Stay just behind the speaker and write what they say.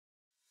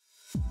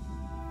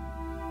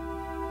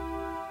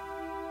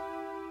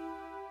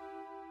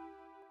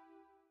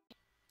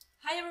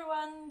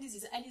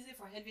this is Alize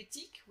for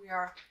Helvetic. We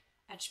are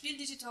at Spiel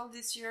Digital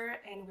this year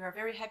and we are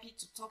very happy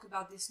to talk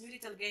about this new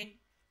little game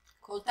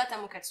called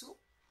Tatamokatsu.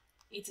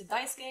 It's a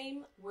dice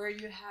game where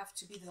you have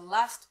to be the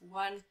last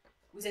one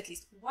with at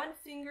least one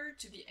finger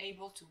to be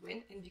able to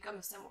win and become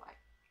a samurai.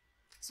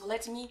 So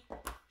let me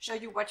show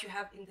you what you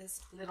have in this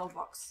little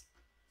box.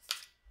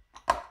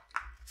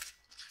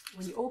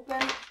 When you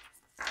open,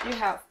 you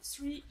have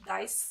 3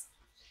 dice,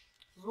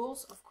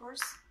 rules of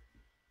course,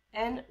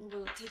 and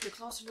we'll take a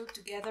closer look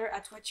together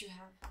at what you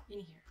have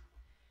in here.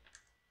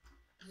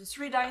 The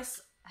 3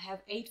 dice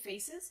have 8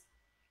 faces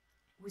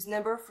with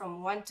number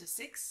from 1 to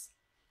 6,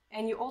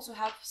 and you also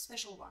have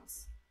special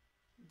ones.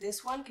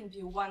 This one can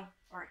be a 1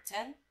 or a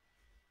 10,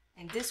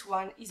 and this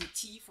one is a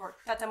T for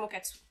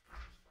Tatamokatsu.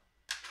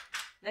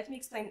 Let me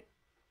explain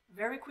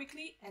very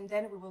quickly and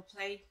then we will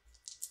play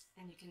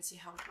and you can see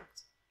how it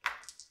works.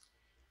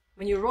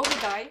 When you roll the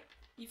die,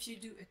 if you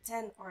do a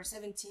 10 or a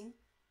 17,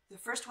 the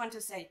first one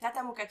to say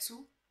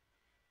Tatamokatsu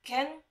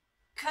can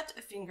cut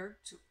a finger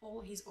to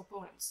all his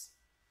opponents.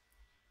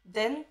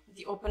 Then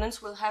the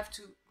opponents will have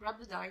to grab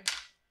the die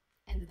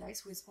and the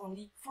dice with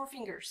only 4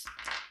 fingers.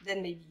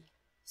 Then maybe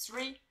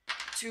 3,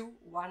 2,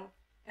 1,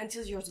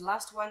 until you're the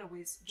last one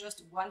with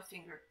just 1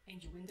 finger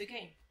and you win the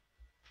game.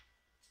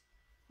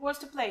 Who wants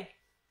to play?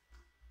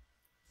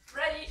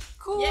 Ready?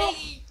 Cool!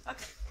 Yay!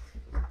 Okay.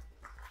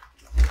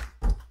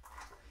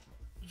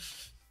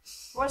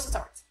 Who wants to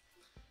start?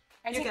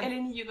 I think,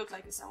 Eleni, you look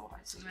like a samurai,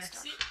 so you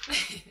start.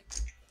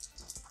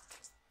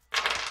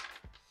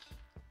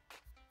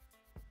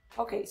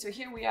 Okay, so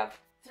here we have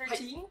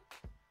 13. Hi.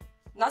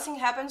 Nothing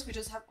happens, we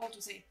just have all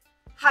to say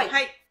hi.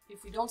 Hi.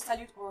 If we don't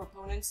salute our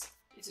opponents,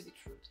 it's a bit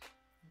rude.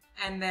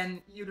 And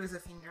then you lose a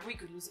finger. We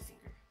could lose a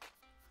finger.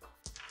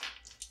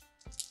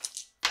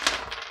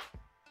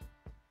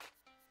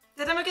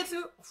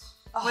 Tatamokatsu!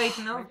 Oh, wait,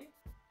 no. Really?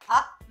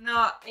 Ah,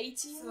 no.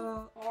 18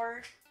 so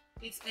or...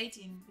 It's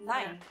 18. 9.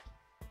 Yeah.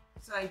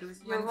 So I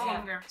lose You're one wrong.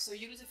 finger. So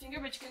you lose a finger,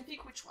 but you can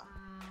pick which one.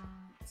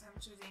 So I'm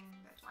choosing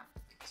that one.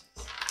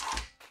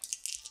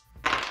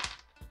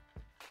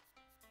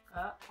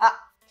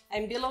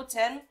 I'm below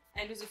 10,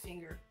 I lose a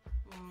finger.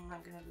 I'm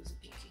gonna lose a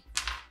pinky.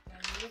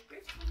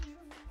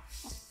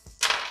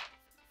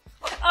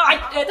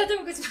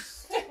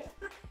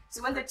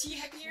 So when the T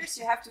appears,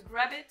 you have to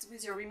grab it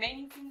with your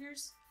remaining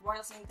fingers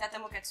while saying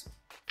Tatamokatsu.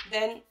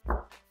 Then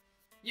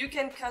you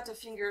can cut a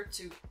finger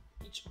to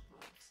each opponent.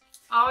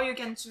 Or you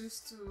can choose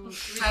to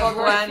have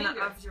one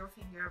of your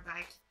finger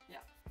back.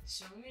 Yeah.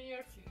 Show me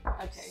your finger.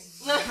 Okay.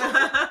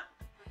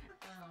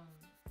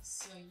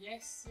 So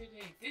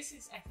yesterday, this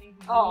is I think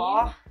me,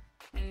 Aww.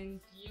 and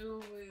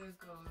you will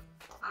go.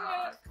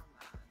 Oh, come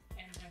on.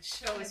 And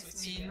show us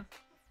what you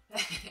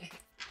get.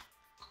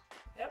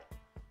 Yep.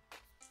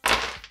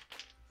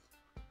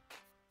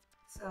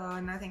 So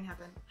nothing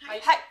happened. Hi.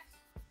 Hi.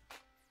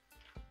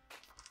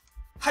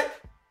 Hi.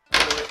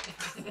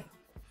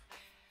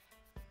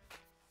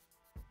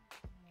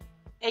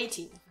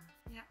 18.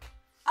 Yeah.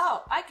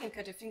 Oh, I can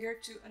cut a finger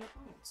to an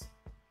opponent.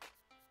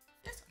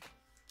 This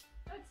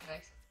one. That's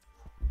nice.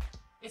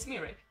 It's me,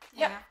 right?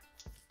 Yeah.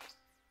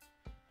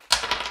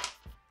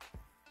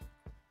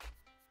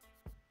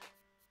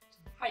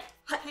 Hi.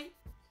 Hi.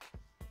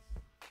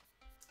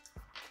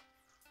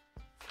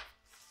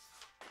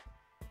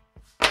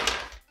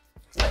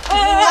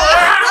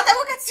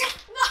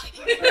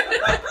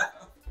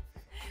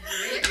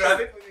 Did you grab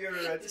it with your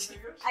two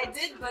fingers? I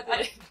did, but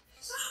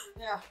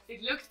yeah.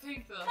 It looked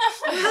painful.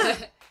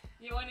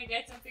 You want to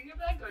get some finger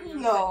back or you?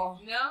 No.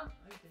 No?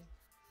 Okay.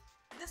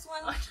 This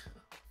one.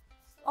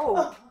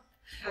 Oh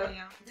Oh.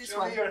 yeah. This Show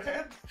one. me your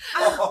hand.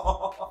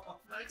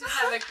 Want to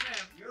have a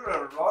cramp? You're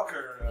a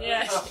rocker.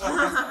 Yeah. This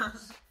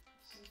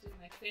is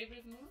my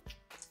favorite move.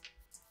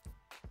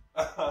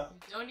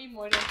 You don't need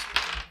more than 2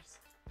 fingers.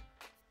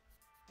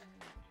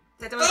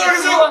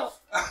 Tatamokatsu!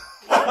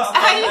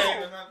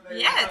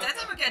 Yeah,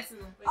 Tatamokatsu!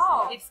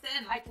 Oh. It's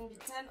 10. I can be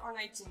 10 or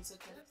 19, so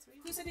 10.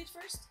 Who said it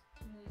first?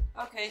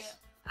 Mm. Okay.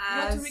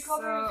 You want to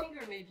recover so your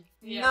finger, maybe?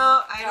 Yeah.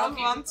 No, I don't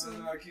Okay. want to.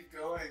 No, keep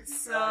going.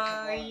 So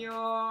come on.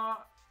 you're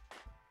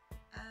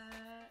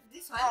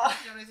this one, Oh.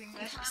 you're losing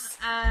that one,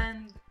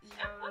 and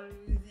you're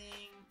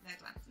losing that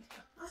one.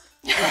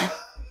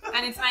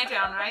 And it's my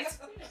turn, right?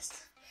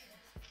 Yes.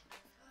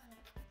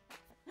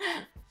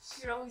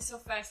 You're always so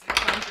fast at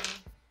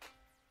counting.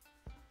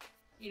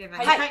 11.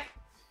 Hi.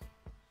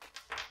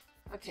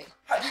 Okay.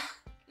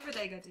 But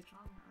I got it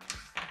wrong.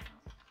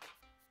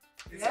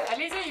 Is Yeah, it?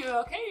 Alize, you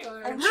okay?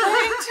 Or... I'm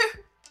trying to.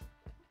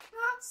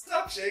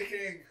 Stop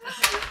shaking.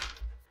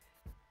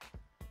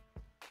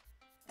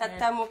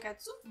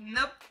 Tatamokatsu?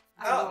 Nope.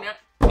 No. No.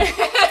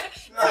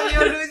 So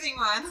you're losing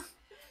one.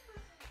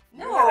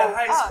 No. You had a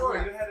high score.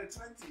 Yeah. You had a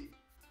 20.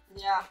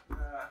 Yeah.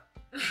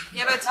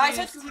 Yeah, but No, I you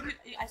thought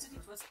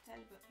it was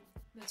 10, but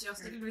but you're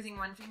still losing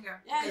one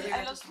finger. yeah, Because you I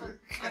got lost it. one.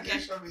 Can you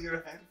show me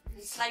your hand?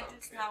 It's like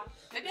this Okay. now.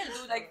 Maybe I'll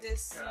do like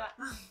this. Yeah.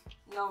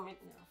 No,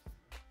 maybe no.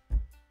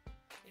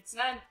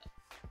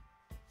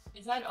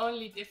 It's not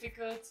only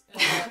difficult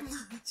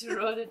to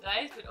roll the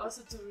dice, but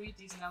also to read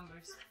these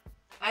numbers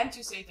and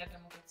to say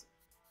Tatamokatsu.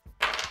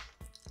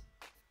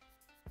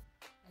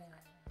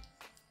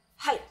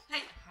 Hi.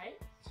 Hi. Hi.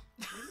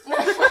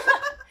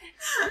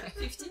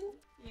 15.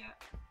 Yeah.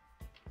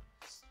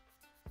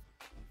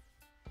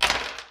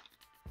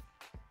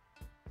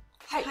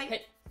 Hi. Hi.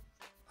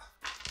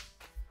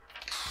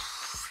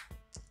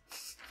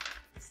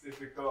 It's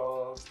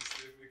difficult. It's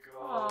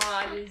difficult.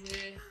 Oh,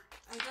 Lizzie.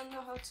 I don't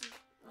know how to.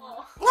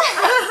 Oh.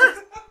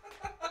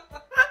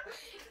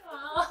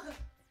 Oh.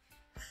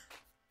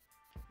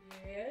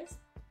 Yes.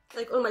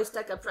 Like all my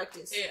stack I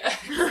practice. Yeah.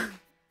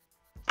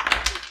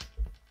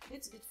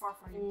 It's a bit far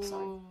for you,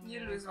 sorry. You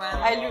lose one.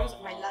 I lose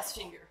my last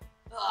finger.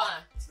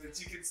 Ah. But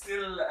you can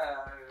still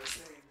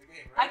stay in the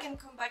game, right? I can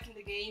come back in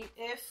the game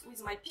if,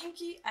 with my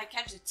pinky, I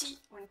catch the T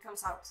when it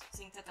comes out,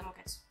 saying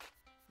Tatamokatsu.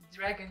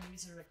 Dragon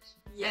resurrection.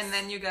 Yes. And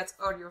then you got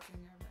all your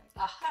finger back.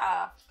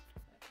 Aha!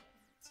 Okay,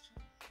 let's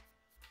try.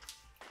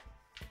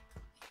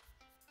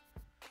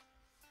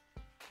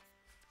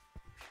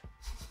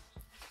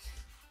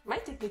 My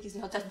technique is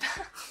not that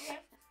bad. Yeah.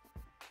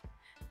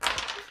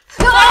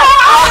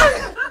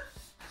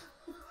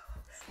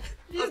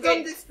 Please Okay.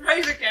 don't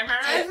destroy the camera.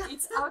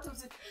 It's out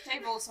of the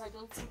table, so I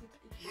don't think it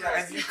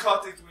Yeah, and you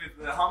caught it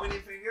with how many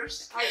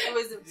fingers? it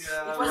was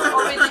Yeah. it was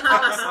already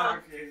out, so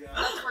Okay, yeah.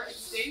 not for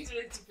It's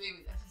dangerous to play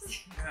with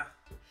everything. Yeah.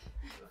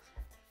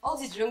 all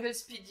these jungle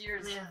speed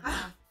years. Stressed.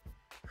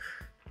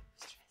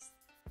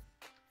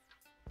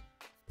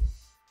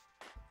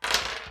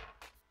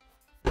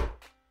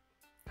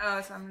 Oh,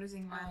 so I'm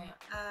losing one.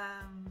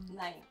 Oh,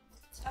 9.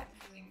 I'm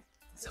losing.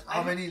 So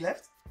How many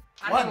left?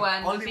 Only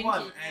one. Only pinky,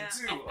 one yeah.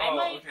 and two.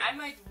 I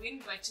might win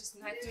by just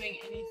not doing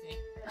anything.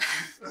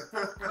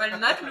 Well,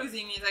 not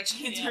losing is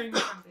actually Yeah. doing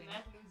something.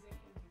 Not losing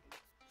anything.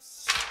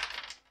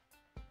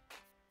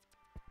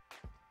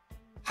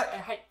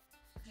 Hi.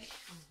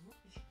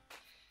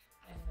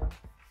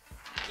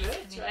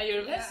 Good. Try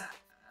your best.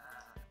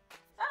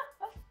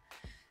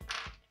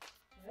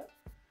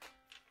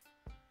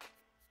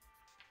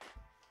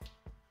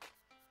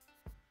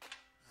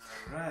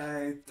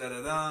 Alright, da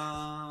da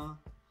da.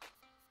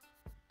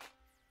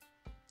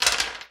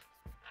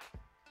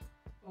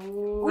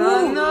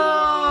 Oh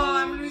no,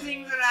 I'm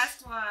losing the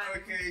last one.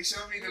 Okay,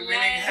 show me the winning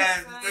Yes,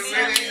 hand. The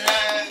winning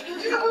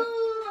hand.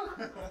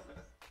 Yoo-hoo!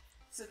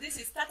 So this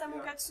is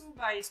Tatamokatsu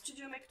by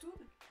Studio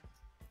Mektub,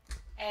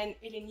 and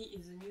Eleni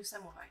is a new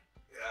samurai.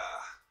 Yeah.